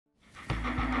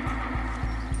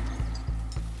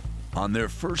On their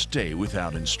first day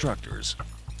without instructors,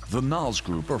 the Nals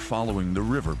group are following the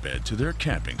riverbed to their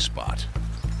camping spot.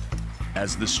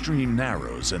 As the stream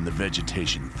narrows and the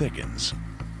vegetation thickens,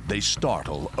 they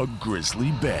startle a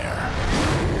grizzly bear.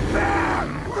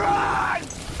 Run!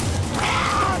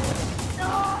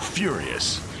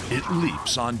 Furious, it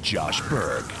leaps on Josh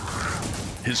Berg.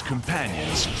 His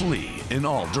companions flee in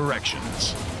all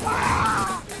directions.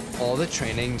 All the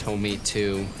training told me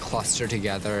to cluster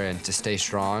together and to stay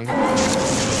strong.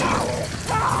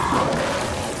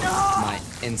 My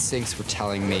instincts were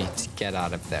telling me to get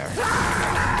out of there.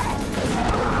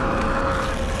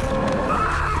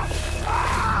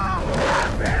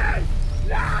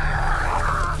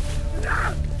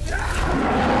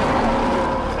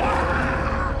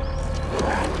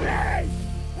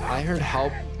 I heard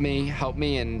help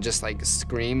me, and just like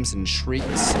screams and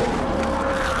shrieks.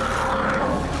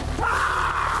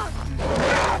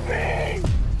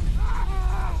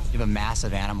 You have a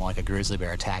massive animal like a grizzly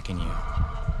bear attacking you.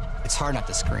 It's hard not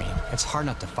to scream. It's hard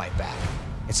not to fight back.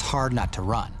 It's hard not to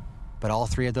run. But all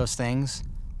three of those things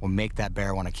will make that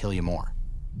bear want to kill you more.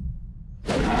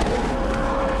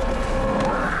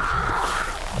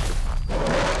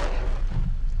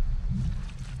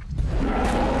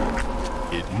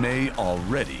 It may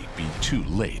already be too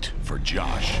late for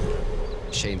Josh.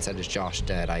 Shane said, "Is Josh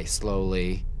dead?" I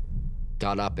slowly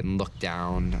got up and looked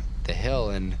down the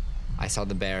hill, and I saw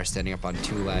the bear standing up on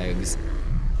two legs.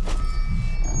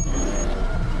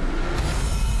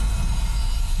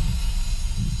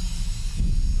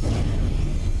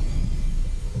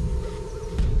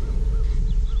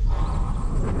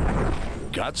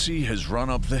 Gutsy has run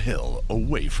up the hill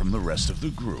away from the rest of the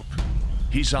group.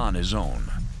 He's on his own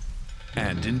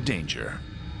and in danger.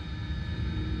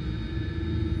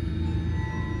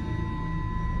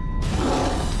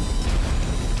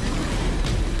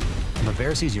 If a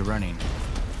bear sees you running,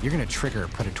 you're going to trigger a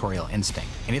predatory instinct,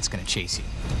 and it's going to chase you.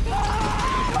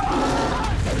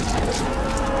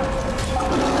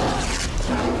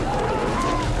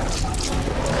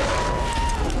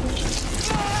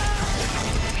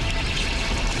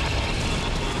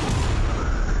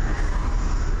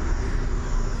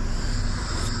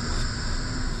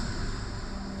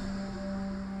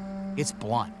 It's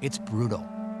blunt, it's brutal.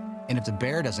 And if the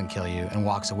bear doesn't kill you and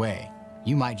walks away,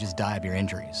 you might just die of your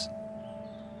injuries.